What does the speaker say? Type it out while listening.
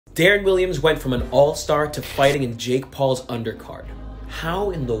Deron Williams went from an all-star to fighting in Jake Paul's undercard.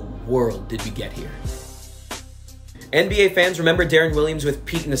 How in the world did we get here? NBA fans remember Deron Williams with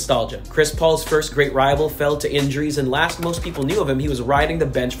peak nostalgia. Chris Paul's first great rival fell to injuries, and last most people knew of him, he was riding the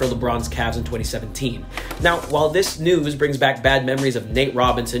bench for LeBron's Cavs in 2017. Now, while this news brings back bad memories of Nate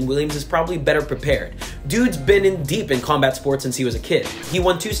Robinson, Williams is probably better prepared. Dude's been in deep in combat sports since he was a kid. He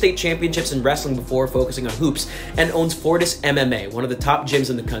won 2 state championships in wrestling before focusing on hoops, and owns Fortis MMA, one of the top gyms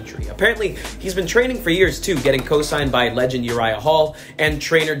in the country. Apparently, he's been training for years too, getting co-signed by legend Uriah Hall and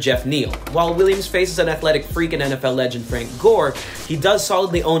trainer Jeff Neal. While Williams faces an athletic freak and NFL legend Frank Gore, he does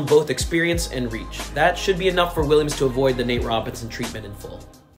solidly own both experience and reach. That should be enough for Williams to avoid the Nate Robinson treatment in full.